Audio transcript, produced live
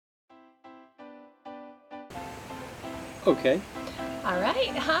Okay. All right.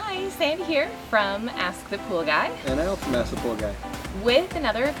 Hi, Sandy here from Ask the Pool Guy And I also Ask the Pool Guy. with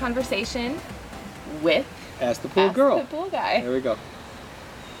another conversation with Ask the Pool Ask Girl. the Pool Guy. There we go.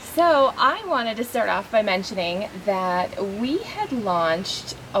 So I wanted to start off by mentioning that we had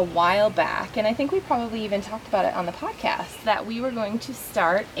launched a while back, and I think we probably even talked about it on the podcast, that we were going to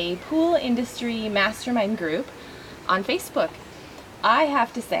start a pool industry mastermind group on Facebook. I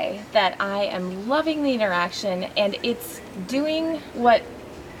have to say that I am loving the interaction, and it's doing what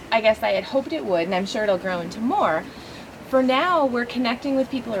I guess I had hoped it would, and I'm sure it'll grow into more. For now, we're connecting with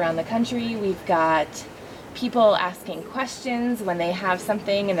people around the country. We've got people asking questions when they have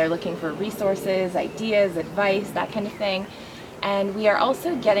something and they're looking for resources, ideas, advice, that kind of thing. And we are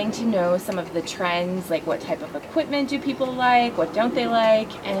also getting to know some of the trends, like what type of equipment do people like, what don't they like,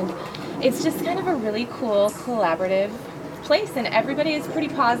 and it's just kind of a really cool, collaborative place, and everybody is pretty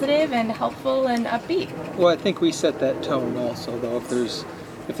positive and helpful and upbeat. Well, I think we set that tone also, though.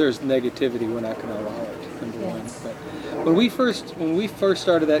 If there's negativity, we're not going to allow it. Number one. But when we first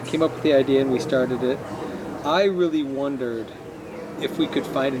started that, came up with the idea, and we started it, I really wondered if we could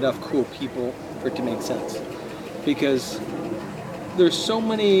find enough cool people for it to make sense, because there's so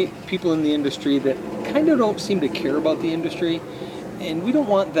many people in the industry that kind of don't seem to care about the industry, and we don't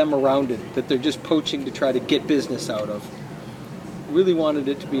want them around it, that they're just poaching to try to get business out of. Really wanted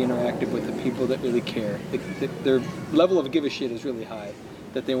it to be interactive with the people that really care. Their level of give a shit is really high,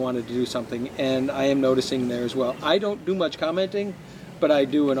 that they wanted to do something, and I am noticing there as well. I don't do much commenting, but I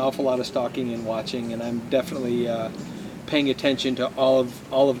do an awful lot of stalking and watching, and I'm definitely paying attention to all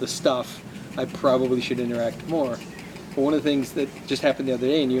of the stuff. I probably should interact more. But one of the things that just happened the other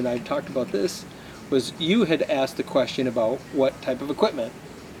day, and you and I talked about this, was you had asked the question about what type of equipment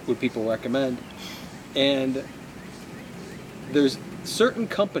would people recommend. And there's certain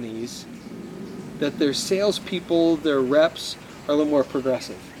companies that their salespeople, their reps, are a little more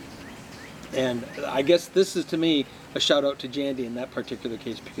progressive. And I guess this is, to me, a shout out to Jandy in that particular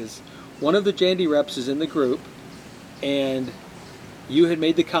case, because one of the Jandy reps is in the group, and you had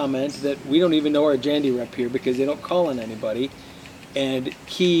made the comment that we don't even know our Jandy rep here because they don't call on anybody, and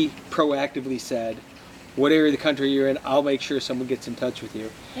he proactively said, what area of the country you're in, I'll make sure someone gets in touch with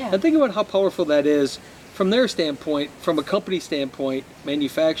you. Yeah. And think about how powerful that is from their standpoint, from a company standpoint,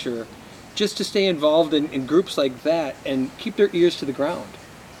 manufacturer, just to stay involved in groups like that and keep their ears to the ground.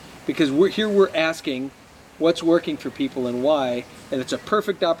 Because we're asking what's working for people and why, and it's a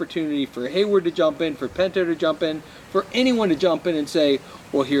perfect opportunity for Hayward to jump in, for Penta to jump in, for anyone to jump in and say,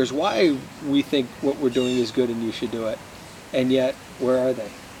 well, here's why we think what we're doing is good and you should do it. And yet, where are they?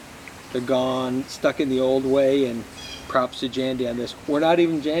 They're gone, stuck in the old way, and props to Jandy on this. We're not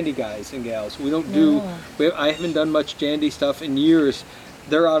even Jandy guys and gals. We don't I haven't done much Jandy stuff in years.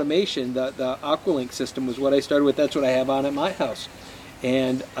 Their automation, the Aqualink system was what I started with. That's what I have on at my house.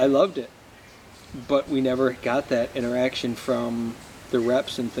 And I loved it. But we never got that interaction from the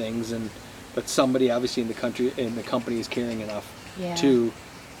reps and things, but somebody obviously in the company is caring enough to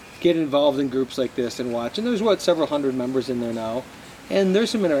get involved in groups like this and watch. And there's several hundred members in there now, and there's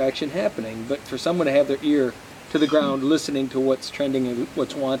some interaction happening. But for someone to have their ear to the ground, listening to what's trending and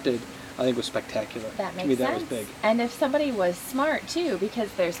what's wanted, I think was spectacular. That makes to me, sense. That was big. And if somebody was smart too,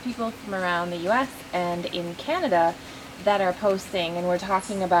 because there's people from around the US and in Canada that are posting, and we're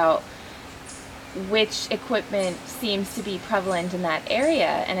talking about which equipment seems to be prevalent in that area,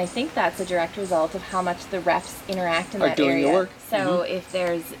 and I think that's a direct result of how much the reps interact in that doing area. the work. So if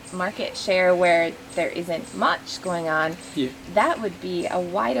there's market share where there isn't much going on, that would be a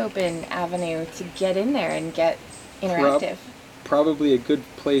wide open avenue to get in there and get interactive. Probably a good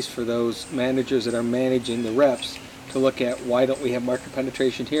place for those managers that are managing the reps to look at, why don't we have market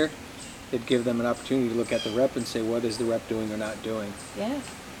penetration here? It'd give them an opportunity to look at the rep and say, what is the rep doing or not doing? Yeah.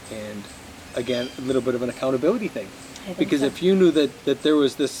 And again, a little bit of an accountability thing. Because so. if you knew that there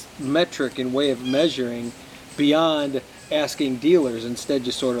was this metric and way of measuring beyond asking dealers, instead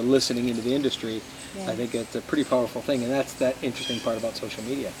just sort of listening into the industry, I think it's a pretty powerful thing. And that's that interesting part about social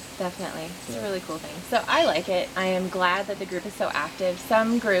media. Definitely. It's a really cool thing. So I like it. I am glad that the group is so active.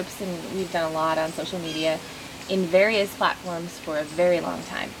 Some groups, and we've done a lot on social media in various platforms for a very long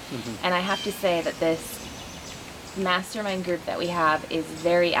time. And I have to say that this mastermind group that we have is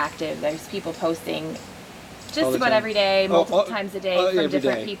very active. There's people posting just about every day, multiple times a day from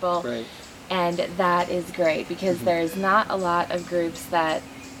different people. Right. And that is great, because there's not a lot of groups that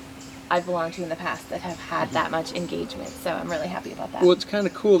I've belonged to in the past that have had that much engagement. So I'm really happy about that. Well, it's kind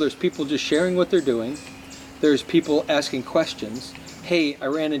of cool. There's people just sharing what they're doing. There's people asking questions. Hey, I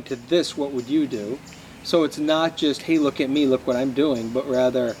ran into this, what would you do? So it's not just, hey, look at me, look what I'm doing, but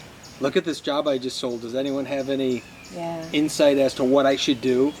rather, look at this job I just sold. Does anyone have any Yeah. insight as to what I should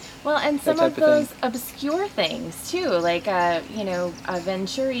do? Well, and some type of of thing. those obscure things too, like a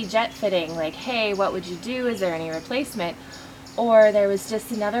Venturi jet fitting. Like, hey, what would you do? Is there any replacement? Or there was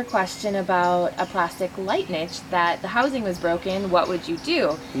just another question about a plastic light niche that the housing was broken. What would you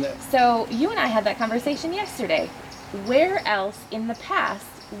do? And that- So you and I had that conversation yesterday. Where else in the past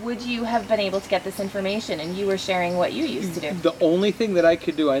would you have been able to get this information? And you were sharing what you used to do. The only thing that I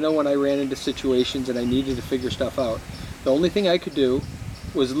could do, I know when I ran into situations and I needed to figure stuff out, the only thing I could do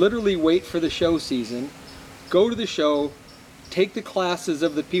was literally wait for the show season, go to the show, take the classes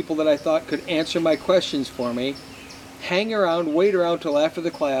of the people that I thought could answer my questions for me, hang around, wait around till after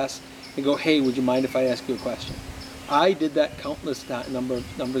the class, and go, hey, would you mind if I ask you a question? I did that countless numbers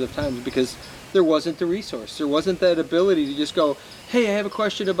of times because there wasn't the resource. There wasn't that ability to just go, hey, I have a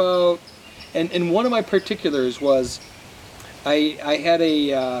question about, and one of my particulars was, I had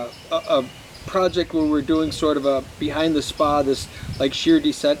a project where we were doing sort of a behind the spa, this like sheer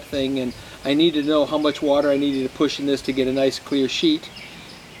descent thing, and I needed to know how much water I needed to push in this to get a nice clear sheet.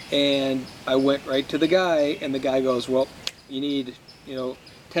 And I went right to the guy, and the guy goes, well, you need,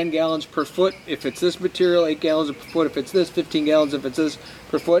 10 gallons per foot if it's this material, 8 gallons per foot if it's this, 15 gallons if it's this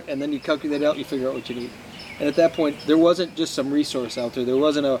per foot, and then you calculate it out, you figure out what you need. And at that point, there wasn't just some resource out there. There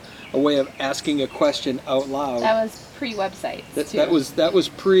wasn't a way of asking a question out loud. That was pre-website. That was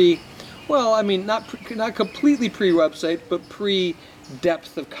pre, well, I mean, not completely pre-website, but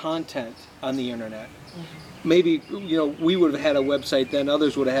pre-depth of content on the internet. Maybe, we would have had a website then,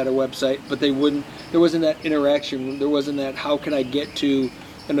 others would have had a website, but there wasn't that interaction, there wasn't that how can I get to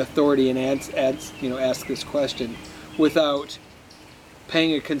an authority and ask this question without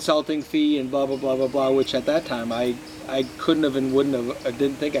paying a consulting fee and blah, blah, blah, blah, blah, which at that time I couldn't have and wouldn't have, I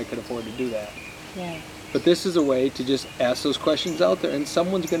didn't think I could afford to do that. Yeah. But this is a way to just ask those questions out there and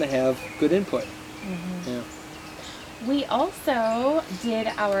someone's going to have good input. Yeah. We also did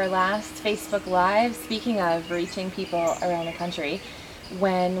our last Facebook Live, speaking of reaching people around the country,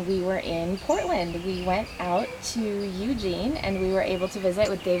 when we were in Portland. We went out to Eugene and we were able to visit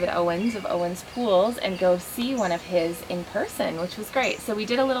with David Owens of Owens Pools and go see one of his in person, which was great. So we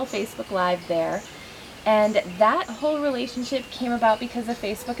did a little Facebook Live there. And that whole relationship came about because of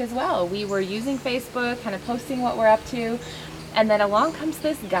Facebook as well. We were using Facebook, kind of posting what we're up to, and then along comes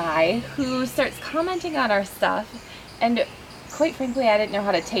this guy who starts commenting on our stuff. And quite frankly, I didn't know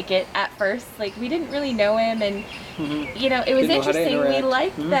how to take it at first. Like, we didn't really know him, and it was interesting. We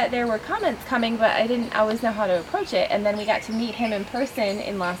liked that there were comments coming, but I didn't always know how to approach it. And then we got to meet him in person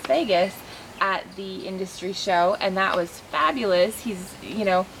in Las Vegas at the industry show, and that was fabulous. He's,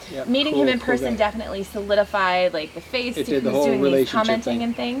 meeting him in person definitely solidified like the face to who's doing these commenting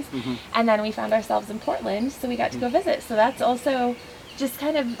and things. And then we found ourselves in Portland, so we got to go visit. So that's also just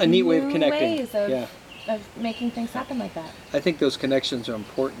kind of a neat way of connecting. Ways of making things happen like that. I think those connections are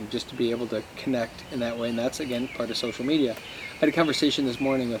important, just to be able to connect in that way, and that's again part of social media. I had a conversation this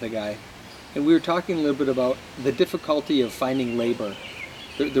morning with a guy, and we were talking a little bit about the difficulty of finding labor,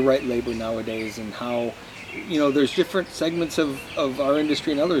 the right labor nowadays, and how there's different segments of our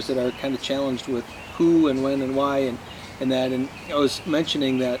industry and others that are kind of challenged with who and when and why and that. And I was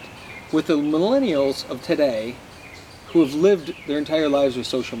mentioning that with the millennials of today, who have lived their entire lives with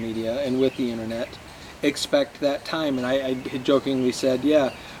social media and with the internet, expect that time. And I had jokingly said,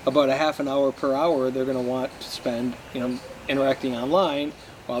 yeah, about a half an hour per hour they're going to want to spend interacting online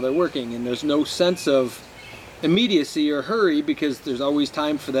while they're working, and there's no sense of immediacy or hurry because there's always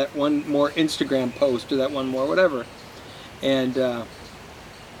time for that one more Instagram post or that one more whatever. And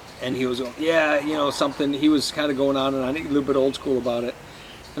he was going, yeah, something. He was kind of going on and on, a little bit old school about it.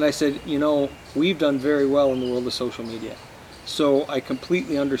 And I said, we've done very well in the world of social media, so I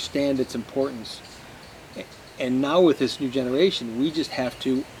completely understand its importance. And now with this new generation, we just have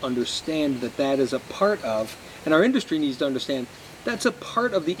to understand that is a part of, and our industry needs to understand, that's a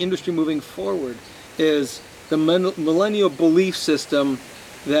part of the industry moving forward, is the millennial belief system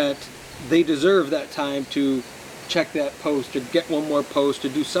that they deserve that time to check that post, or get one more post, or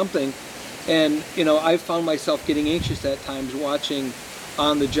do something. And, I found myself getting anxious at times watching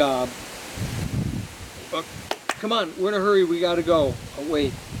on the job. Come on, we're in a hurry, we gotta go. Oh,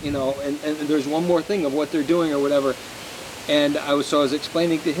 wait, and there's one more thing of what they're doing or whatever. And I was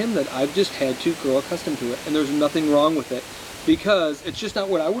explaining to him that I've just had to grow accustomed to it, and there's nothing wrong with it, because it's just not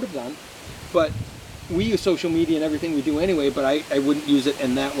what I would have done. But we use social media and everything we do anyway, but I wouldn't use it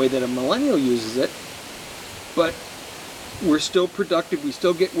in that way that a millennial uses it. But we're still productive, we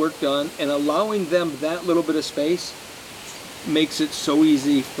still get work done, and allowing them that little bit of space makes it so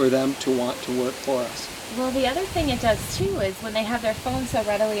easy for them to want to work for us. Well, the other thing it does too is when they have their phones so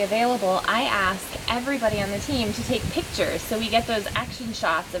readily available, I ask everybody on the team to take pictures so we get those action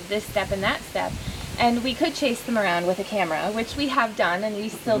shots of this step and that step. And we could chase them around with a camera, which we have done and we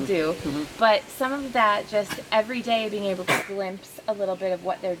still do. But some of that, just every day being able to glimpse a little bit of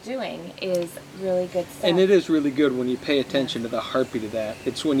what they're doing is really good stuff. And it is really good when you pay attention to the heartbeat of that.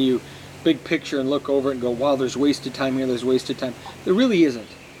 It's when you big picture and look over it and go, wow, there's wasted time here, there's wasted time. There really isn't.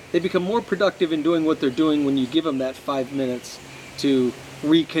 They become more productive in doing what they're doing when you give them that 5 minutes to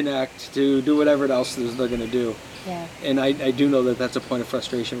reconnect, to do whatever else it is they're going to do. Yeah. And I do know that that's a point of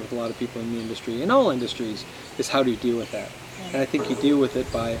frustration with a lot of people in the industry, in all industries, is how do you deal with that? Yeah. And I think you deal with it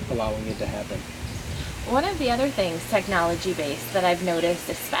by allowing it to happen. One of the other things technology-based that I've noticed,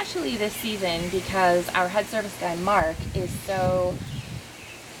 especially this season, because our head service guy, Mark, is so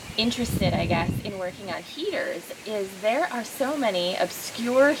interested, I guess, in working on heaters, is there are so many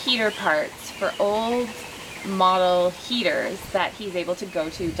obscure heater parts for old model heaters that he's able to go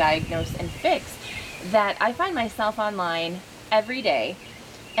to, diagnose, and fix, that I find myself online every day.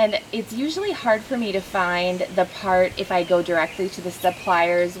 And it's usually hard for me to find the part if I go directly to the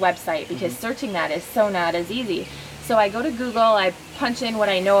supplier's website, because searching that is so not as easy. So I go to Google, I punch in what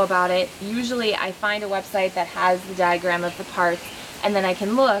I know about it. Usually I find a website that has the diagram of the parts, and then I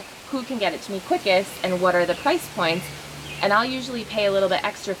can look who can get it to me quickest and what are the price points. And I'll usually pay a little bit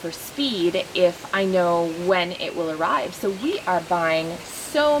extra for speed if I know when it will arrive. So we are buying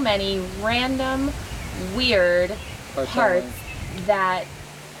so many random, weird parts that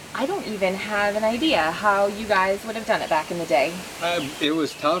I don't even have an idea how you guys would have done it back in the day. It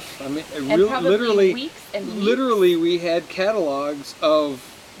was tough. I mean, Probably literally, weeks and weeks. literally, we had catalogs of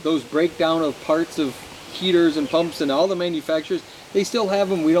those breakdown of parts of heaters and pumps and all the manufacturers. They still have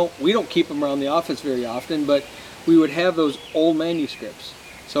them. We don't keep them around the office very often, but we would have those old manuscripts.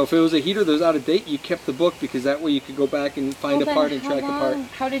 So if it was a heater that was out of date, you kept the book, because that way you could go back and find a part and track a part.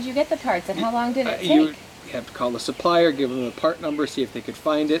 How did you get the parts, and how long did it take? You have to call the supplier, give them the part number, see if they could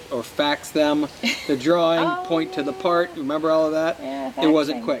find it, or fax them the drawing, point to the part. Remember all of that? Yeah, it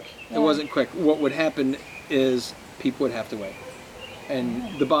wasn't faxing. quick. Yeah. It wasn't quick. What would happen is people would have to wait.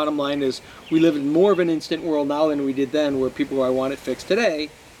 And the bottom line is, we live in more of an instant world now than we did then, where people go, I want it fixed today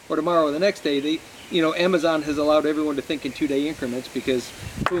or tomorrow or the next day. Amazon has allowed everyone to think in 2-day increments, because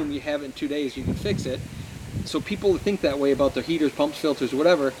boom, you have it in 2 days, you can fix it. So people think that way about their heaters, pumps, filters,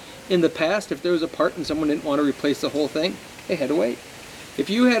 whatever. In the past, if there was a part and someone didn't want to replace the whole thing, they had to wait. If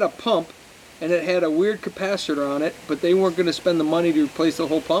you had a pump and it had a weird capacitor on it, but they weren't going to spend the money to replace the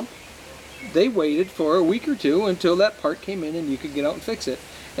whole pump, they waited for a week or two until that part came in and you could get out and fix it.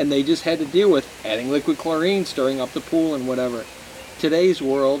 And they just had to deal with adding liquid chlorine, stirring up the pool, and whatever. Today's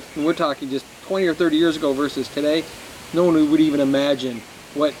world, and we're talking just 20 or 30 years ago versus today, no one would even imagine,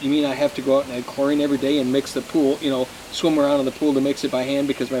 what, you mean I have to go out and add chlorine every day and mix the pool, swim around in the pool to mix it by hand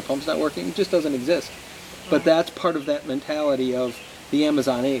because my pump's not working? It just doesn't exist. But that's part of that mentality of the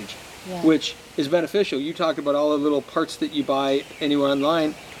Amazon age, which is beneficial. You talk about all the little parts that you buy anywhere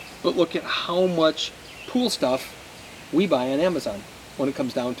online, but look at how much pool stuff we buy on Amazon when it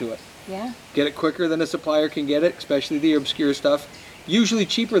comes down to it. Yeah. Get it quicker than a supplier can get it, especially the obscure stuff. Usually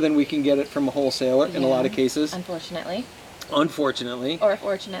cheaper than we can get it from a wholesaler in a lot of cases. Unfortunately. Or fortunately,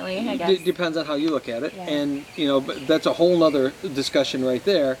 I guess. Depends on how you look at it. Yeah. And, but that's a whole nother discussion right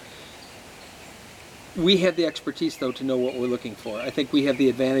there. We have the expertise, though, to know what we're looking for. I think we have the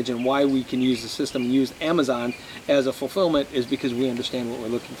advantage, and why we can use the system and use Amazon as a fulfillment is because we understand what we're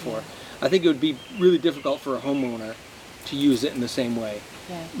looking for. I think it would be really difficult for a homeowner to use it in the same way.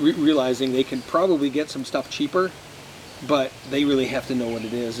 Yeah. Realizing they can probably get some stuff cheaper, but they really have to know what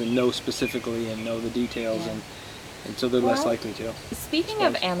it is and know specifically and know the details, and so they're less likely to. Speaking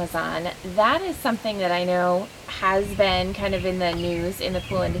of Amazon, that is something that I know has been kind of in the news in the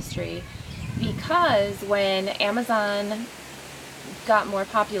pool industry, because when Amazon got more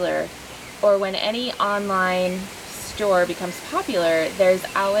popular, or when any online store becomes popular, there's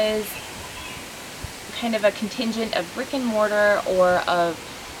always kind of a contingent of brick and mortar or of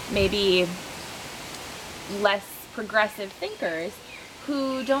maybe less progressive thinkers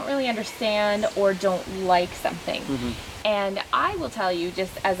who don't really understand or don't like something. And I will tell you,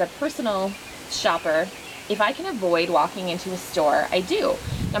 just as a personal shopper, if I can avoid walking into a store, I do.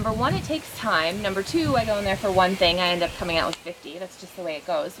 Number one, it takes time. Number two, I go in there for one thing, I end up coming out with 50. That's just the way it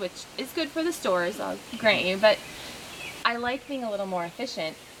goes, which is good for the stores, I'll grant you, but I like being a little more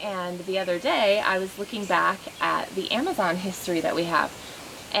efficient. And the other day, I was looking back at the Amazon history that we have,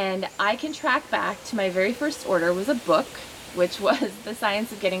 and I can track back to my very first order was a book, which was The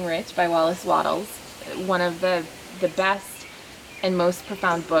Science of Getting Rich by Wallace Wattles, one of the best and most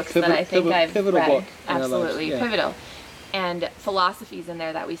profound books that I think I've pivotal read. book in our lives, Absolutely, yeah. pivotal. And philosophies in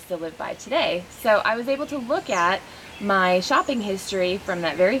there that we still live by today. So I was able to look at my shopping history from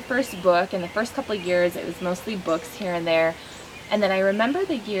that very first book. In the first couple of years, it was mostly books here and there. And then I remember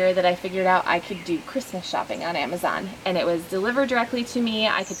the year that I figured out I could do Christmas shopping on Amazon. And it was delivered directly to me.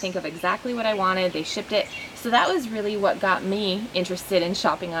 I could think of exactly what I wanted. They shipped it. So that was really what got me interested in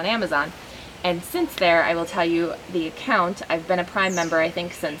shopping on Amazon. And since there, I will tell you the account, I've been a Prime member, I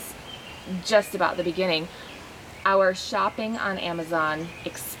think, since just about the beginning. Our shopping on Amazon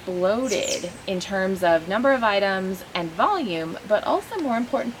exploded in terms of number of items and volume, but also more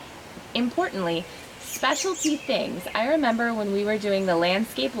importantly, specialty things. I remember when we were doing the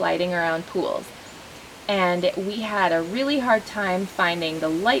landscape lighting around pools, and we had a really hard time finding the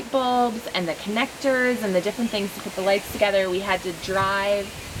light bulbs and the connectors and the different things to put the lights together. We had to drive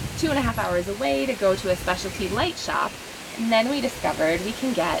 2.5 hours away to go to a specialty light shop. And then we discovered we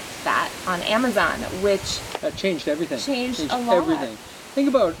can get that on Amazon, which That changed everything. Changed a lot. Everything. Think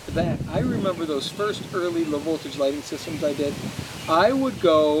about that. I remember those first early low voltage lighting systems I did. I would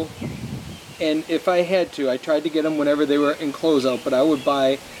go, and if I had to, I tried to get them whenever they were in closeout, but I would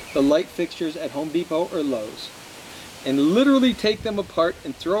buy the light fixtures at Home Depot or Lowe's and literally take them apart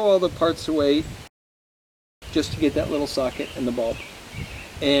and throw all the parts away just to get that little socket and the bulb.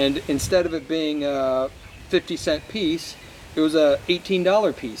 And instead of it being a 50-cent piece, it was a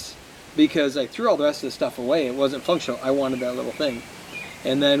 $18 piece because I threw all the rest of the stuff away. It wasn't functional. I wanted that little thing.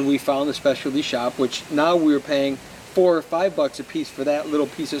 And then we found the specialty shop, which now we were paying $4 or $5 a piece for that little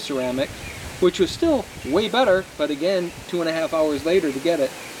piece of ceramic, which was still way better, but again, 2.5 hours later to get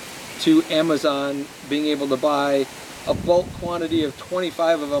it, to Amazon being able to buy a bulk quantity of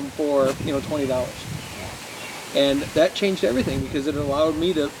 25 of them for, $20. And that changed everything because it allowed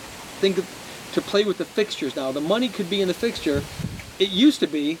me to to play with the fixtures now. The money could be in the fixture. It used to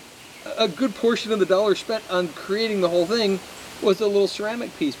be a good portion of the dollar spent on creating the whole thing was a little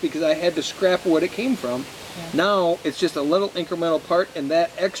ceramic piece because I had to scrap what it came from. Yeah. Now it's just a little incremental part, and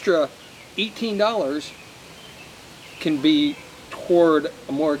that extra $18 can be toward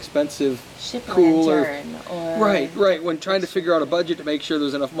a more expensive ship cooler. Lantern or Right. When trying to figure out a budget to make sure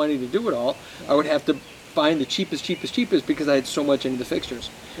there's enough money to do it all, I would have to find the cheapest because I had so much into the fixtures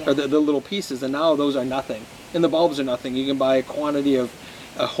or the little pieces, and now those are nothing. And the bulbs are nothing. You can buy a quantity of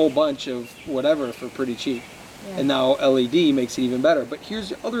a whole bunch of whatever for pretty cheap. Yeah. And now LED makes it even better. But here's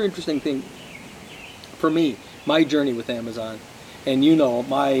the other interesting thing for me, my journey with Amazon. And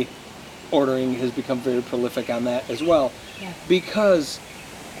my ordering has become very prolific on that as well. Yeah. Because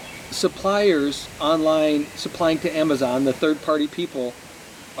suppliers online supplying to Amazon, the third-party people,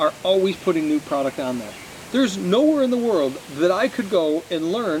 are always putting new product on there. There's nowhere in the world that I could go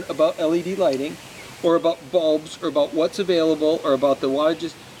and learn about LED lighting or about bulbs or about what's available or about the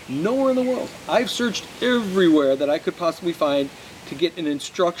wattages. Nowhere in the world. I've searched everywhere that I could possibly find to get an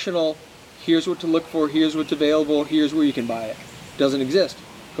instructional, here's what to look for, here's what's available, here's where you can buy it. Doesn't exist.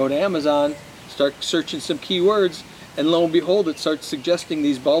 Go to Amazon, start searching some keywords, and lo and behold, it starts suggesting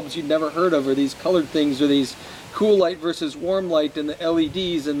these bulbs you'd never heard of, or these colored things, or these cool light versus warm light, and the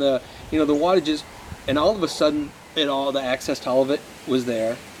LEDs, and the the wattages, and all of a sudden, the access to all of it was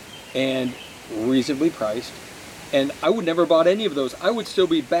there, and reasonably priced. And I would never bought any of those. I would still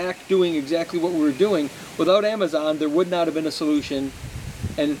be back doing exactly what we were doing. Without Amazon, there would not have been a solution.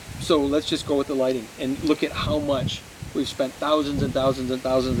 And so let's just go with the lighting and look at how much we've spent thousands and thousands and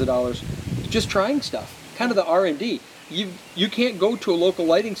thousands of dollars just trying stuff. Kind of the R&D. You can't go to a local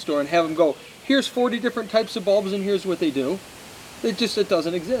lighting store and have them go, here's 40 different types of bulbs and here's what they do. It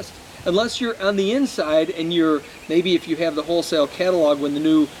doesn't exist. Unless you're on the inside and maybe if you have the wholesale catalog when the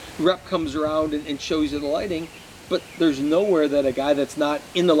new rep comes around and shows you the lighting, but there's nowhere that a guy that's not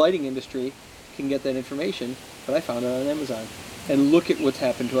in the lighting industry can get that information. But I found it on Amazon. And look at what's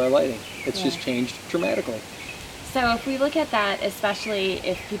happened to our lighting. It's just changed dramatically. So if we look at that, especially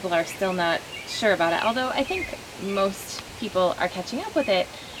if people are still not sure about it, although I think most people are catching up with it,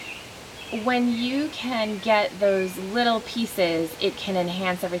 when you can get those little pieces, it can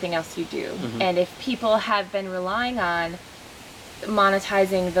enhance everything else you do. Mm-hmm. And if people have been relying on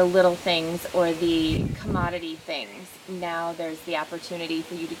monetizing the little things or the commodity things, now there's the opportunity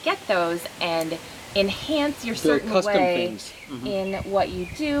for you to get those and enhance your certain way in what you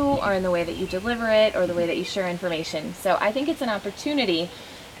do or in the way that you deliver it or the way that you share information. So I think it's an opportunity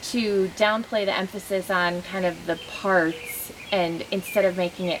to downplay the emphasis on kind of the parts, and instead of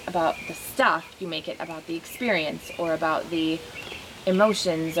making it about the stuff, you make it about the experience or about the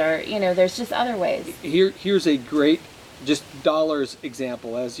emotions, or there's just other ways. Here's a great just dollars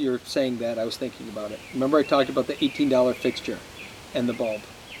example. As you're saying that, I was thinking about it. Remember I talked about the $18 fixture. and the bulb.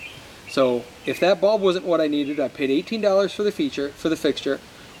 So if that bulb wasn't what I needed, I paid $18 for the fixture.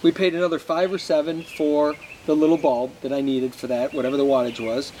 We paid another $5 or $7 for the little bulb that I needed for that, whatever the wattage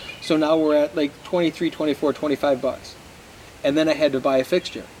was. So now we're at like 23, 24, 25 bucks. And then I had to buy a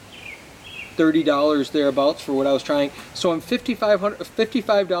fixture. $30 thereabouts for what I was trying. So I'm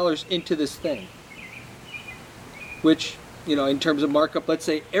 $55 into this thing. Which, you know, in terms of markup, let's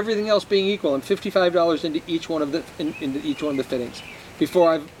say everything else being equal, I'm $55 into each one of the fittings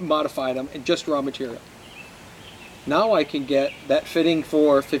before I've modified them and just raw material. Now I can get that fitting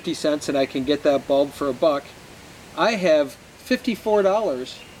for 50 cents and I can get that bulb for $1. I have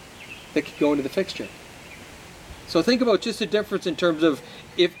 $54 that could go into the fixture. So think about just the difference in terms of,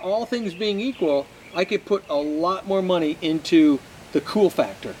 if all things being equal, I could put a lot more money into the cool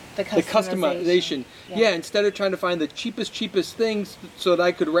factor, the customization. Yeah, instead of trying to find the cheapest things so that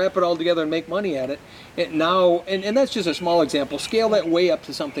I could wrap it all together and make money at it. And now, and that's just a small example. Scale that way up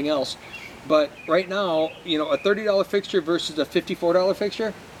to something else. But right now, you know, a $30 fixture versus a $54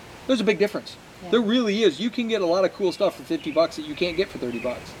 fixture, there's a big difference. Yeah. There really is. You can get a lot of cool stuff for 50 bucks that you can't get for 30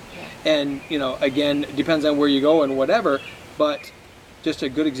 bucks. Yeah. And, you know, again, it depends on where you go and whatever, but just a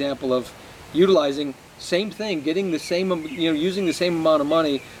good example of utilizing same thing, getting the same, you know, using the same amount of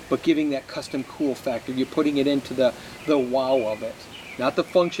money, but giving that custom cool factor. You're putting it into the wow of it, not the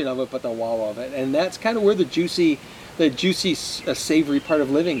function of it, but the wow of it. And that's kind of where the juicy, savory part of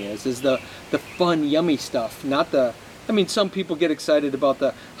living is the fun, yummy stuff, not the. I mean, some people get excited about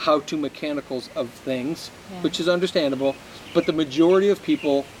the how-to mechanicals of things, which is understandable, but the majority of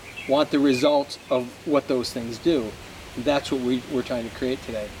people want the results of what those things do. That's what we're trying to create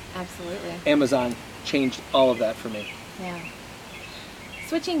today. Absolutely. Amazon changed all of that for me. Yeah.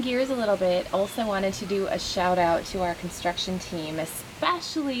 Switching gears a little bit, also wanted to do a shout out to our construction team,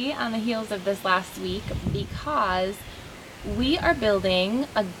 especially on the heels of this last week, because we are building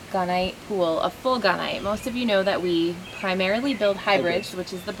a gunite pool, a full gunite. Most of you know that we primarily build hybrids,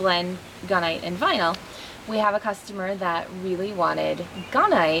 which is the blend gunite and vinyl. We have a customer that really wanted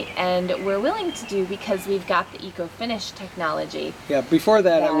gunite, and we're willing to do because we've got the eco-finish technology. Yeah, before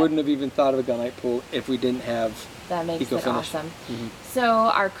that I wouldn't have even thought of a gunite pool if we didn't have that makes eco-finish. It awesome. Mm-hmm. So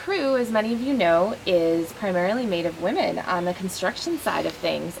our crew, as many of you know, is primarily made of women on the construction side of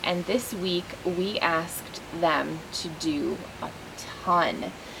things, and this week we asked them to do a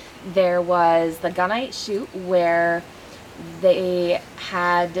ton. There was the gunite shoot where they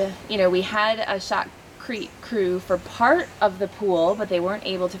had, you know, we had a shotcrete crew for part of the pool, but they weren't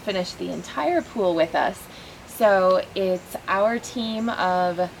able to finish the entire pool with us. So it's our team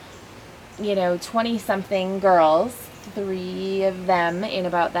of, you know, 20-something girls, 3 of them in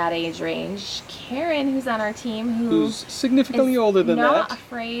about that age range. Karen, who's on our team, who's significantly older than that. Not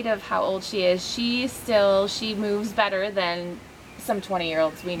afraid of how old she is. She moves better than some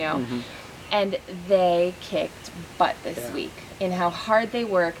 20-year-olds we know. Mm-hmm. And they kicked butt this week in how hard they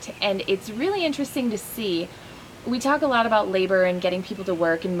worked. And it's really interesting to see. We talk a lot about labor and getting people to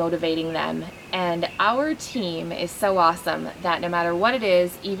work and motivating them. And our team is so awesome that no matter what it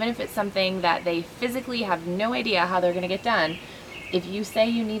is, even if it's something that they physically have no idea how they're going to get done, if you say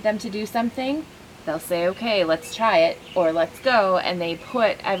you need them to do something, they'll say, okay, let's try it, or let's go, and they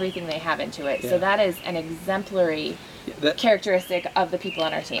put everything they have into it. Yeah. So that is an exemplary characteristic of the people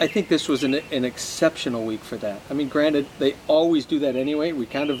on our team. I think this was an exceptional week for that. I mean, granted, they always do that anyway. We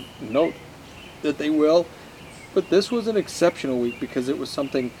kind of note that they will. But this was an exceptional week because it was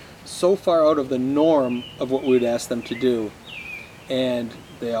something so far out of the norm of what we would ask them to do. And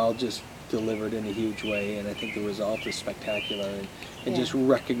they all just delivered in a huge way. And I think the result is spectacular. And just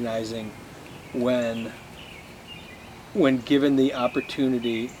recognizing when given the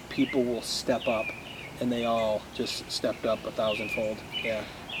opportunity, people will step up. And they all just stepped up 1,000-fold. Yeah.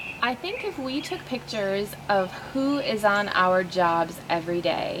 I think if we took pictures of who is on our jobs every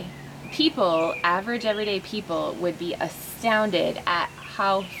day, people, average everyday people, would be astounded at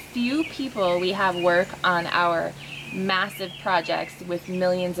how few people we have work on our massive projects with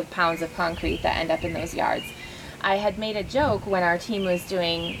millions of pounds of concrete that end up in those yards. I had made a joke when our team was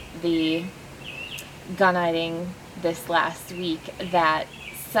doing the gunniting this last week that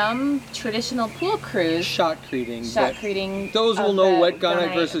some traditional pool crews shotcreting those will know wet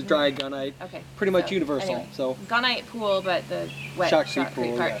gunite versus dry gunite. Okay, pretty much universal. Anyway, so gunite pool, but the wet shotcrete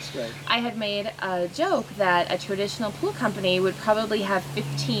pool part. Yes, right. I had made a joke that a traditional pool company would probably have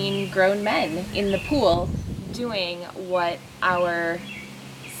 15 grown men in the pool doing what our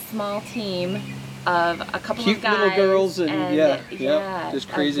small team of a couple cute of guys little girls and just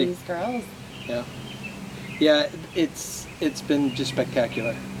crazy these girls. Yeah, it's been just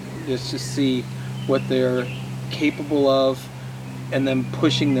spectacular just to see what they're capable of and then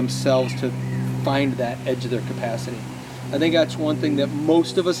pushing themselves to find that edge of their capacity. I think that's one thing that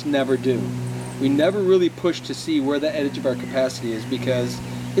most of us never do. We never really push to see where the edge of our capacity is because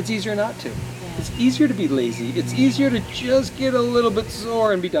it's easier not to. It's easier to be lazy. It's easier to just get a little bit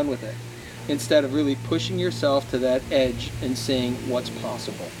sore and be done with it, instead of really pushing yourself to that edge and seeing what's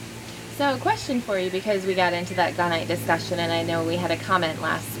possible. So, question for you, because we got into that gunite discussion, and I know we had a comment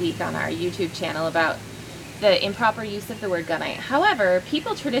last week on our YouTube channel about the improper use of the word gunite. However,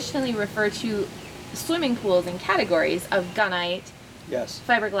 people traditionally refer to swimming pools in categories of gunite, Yes.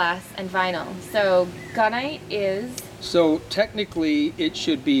 fiberglass, and vinyl. So, gunite is... So technically it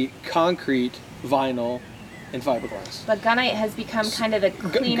should be concrete, vinyl, and fiberglass. But gunite has become kind of the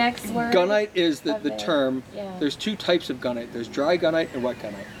Kleenex word. Gunite is the of it. term. Yeah. There's two types of gunite. There's dry gunite and wet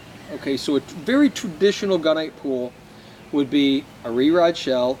gunite. Okay, so a very traditional gunite pool would be a re-rod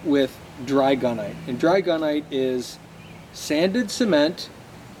shell with dry gunite. And dry gunite is sanded cement,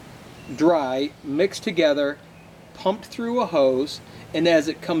 dry, mixed together, pumped through a hose, and as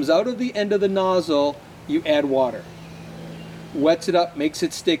it comes out of the end of the nozzle, you add water. Wets it up, makes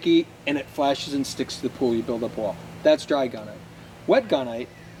it sticky, and it flashes and sticks to the pool. You build up wall. That's dry gunite. Wet gunite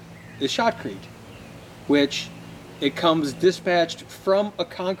is shotcrete, which it comes dispatched from a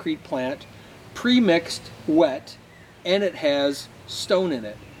concrete plant, pre-mixed, wet, and it has stone in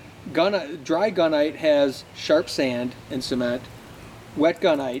it. Dry gunite has sharp sand and cement. Wet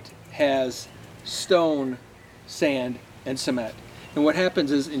gunite has stone, sand, and cement. And what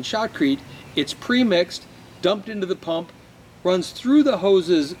happens is in shotcrete, it's pre-mixed, dumped into the pump, runs through the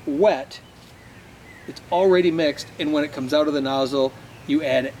hoses wet, it's already mixed, and when it comes out of the nozzle, you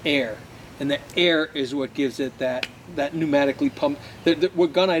add air. And the air is what gives it that pneumatically pumped,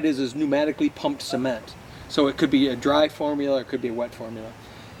 what gunite is pneumatically pumped cement. So it could be a dry formula, it could be a wet formula.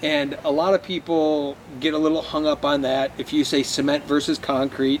 And a lot of people get a little hung up on that. If you say cement versus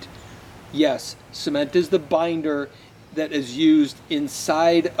concrete, yes, cement is the binder that is used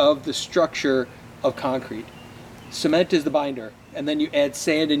inside of the structure of concrete. Cement is the binder, and then you add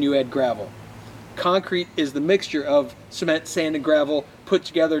sand and you add gravel. Concrete is the mixture of cement, sand, and gravel put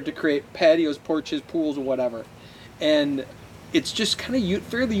together to create patios, porches, pools, or whatever. And it's just kind of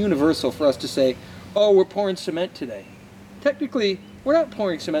fairly universal for us to say, oh, we're pouring cement today. Technically, we're not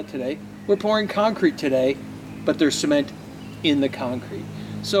pouring cement today. We're pouring concrete today, but there's cement in the concrete.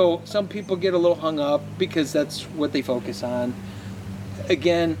 So some people get a little hung up because that's what they focus on.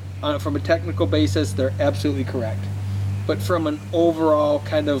 Again, from a technical basis, they're absolutely correct. But from an overall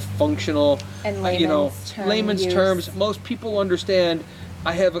kind of functional, And layman's terms, most people understand.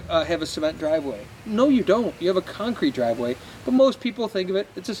 I have a cement driveway. No, you don't. You have a concrete driveway. But most people think of it,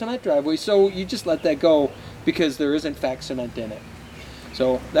 it's a cement driveway. So you just let that go because there is in fact cement in it.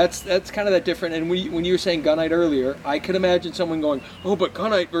 So that's kind of that different. And when you were saying gunite earlier, I could imagine someone going, oh, but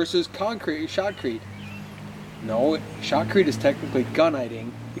gunite versus concrete, shotcrete. No, shotcrete is technically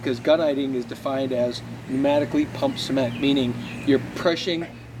gunniting because gunniting is defined as pneumatically pumped cement, meaning you're pressing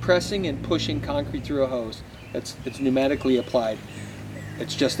and pushing concrete through a hose. It's pneumatically applied.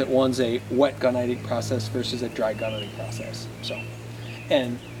 It's just that one's a wet gunniting process versus a dry gunniting process. So,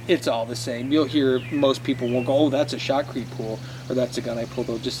 and it's all the same. You'll hear most people won't go, oh, that's a shotcrete pool or that's a gunite pool.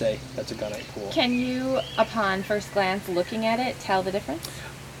 They'll just say that's a gunite pool. Can you, upon first glance looking at it, tell the difference?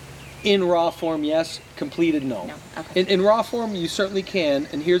 In raw form, yes. Completed, no. No. Okay. In raw form, you certainly can.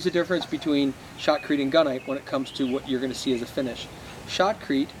 And here's the difference between shotcrete and gunite when it comes to what you're going to see as a finish.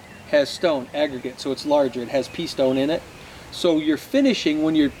 Shotcrete has stone, aggregate, so it's larger. It has pea stone in it. So when you're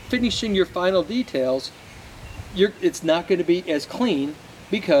finishing your final details, it's not going to be as clean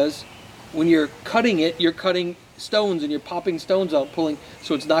because when you're cutting it, you're cutting stones and you're popping stones out, pulling,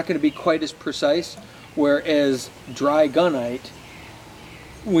 so it's not going to be quite as precise. Whereas dry gunite,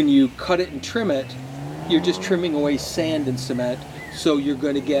 when you cut it and trim it, you're just trimming away sand and cement, so you're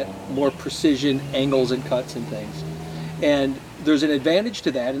going to get more precision angles and cuts and things. And there's an advantage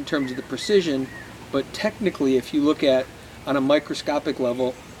to that in terms of the precision, but technically if you look at on a microscopic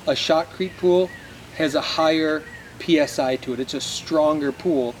level, a shotcrete pool has a higher PSI to it. It's a stronger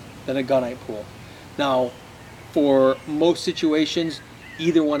pool than a gunite pool. Now, for most situations,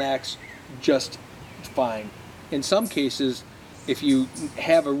 either one acts just fine. In some cases, if you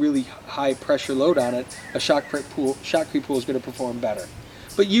have a really high pressure load on it, a shotcrete pool is going to perform better.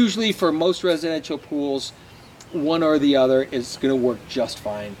 But usually for most residential pools, one or the other is going to work just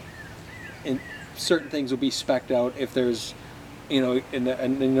fine. And certain things will be spec'd out if there's, an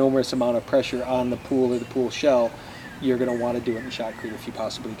enormous amount of pressure on the pool or the pool shell. You're going to want to do it in shotcrete if you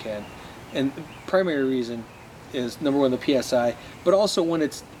possibly can. And the primary reason is number one, the PSI, but also when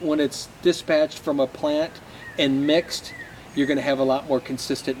it's dispatched from a plant and mixed, you're going to have a lot more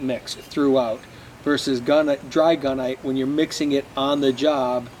consistent mix throughout. Versus dry gunite, when you're mixing it on the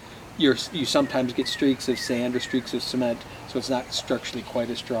job, you sometimes get streaks of sand or streaks of cement, so it's not structurally quite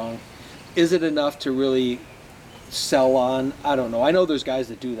as strong. Is it enough to really sell on? I don't know. I know there's guys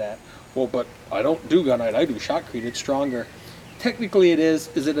that do that. Well, but I don't do gunite, I do shotcrete, it's stronger. Technically it is.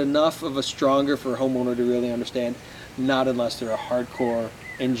 Is it enough of a stronger for a homeowner to really understand? Not unless they're a hardcore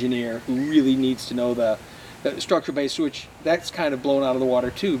engineer who really needs to know the structure base, which that's kind of blown out of the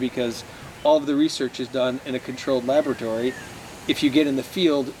water too, because all of the research is done in a controlled laboratory. If you get in the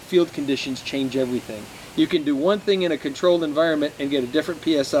field conditions change everything. You can do one thing in a controlled environment and get a different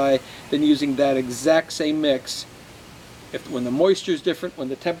PSI than using that exact same mix. When the moisture is different, when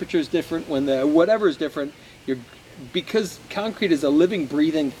the temperature is different, when the whatever is different, because concrete is a living,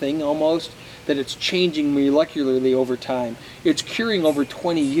 breathing thing almost, that it's changing molecularly over time. It's curing over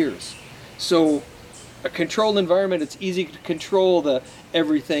 20 years. So a controlled environment, it's easy to control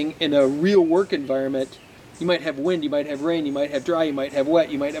everything. In a real work environment, you might have wind, you might have rain, you might have dry, you might have wet,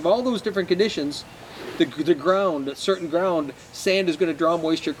 you might have all those different conditions. The ground, a certain ground, sand is going to draw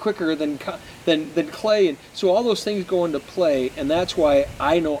moisture quicker than clay, and so all those things go into play, and that's why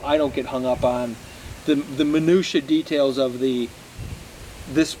I know I don't get hung up on the minutia details of this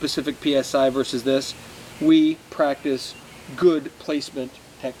specific PSI versus this. We practice good placement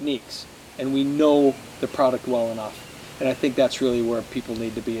techniques, and we know the product well enough, and I think that's really where people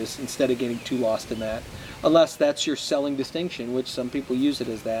need to be, is instead of getting too lost in that, unless that's your selling distinction, which some people use it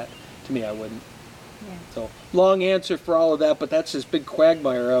as that. To me, I wouldn't. Yeah. So, long answer for all of that, but that's this big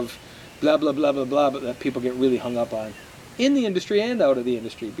quagmire of blah, blah, blah, blah, blah, but that people get really hung up on in the industry and out of the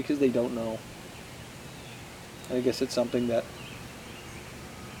industry because they don't know. And I guess it's something that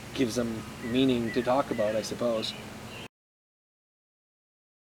gives them meaning to talk about, I suppose.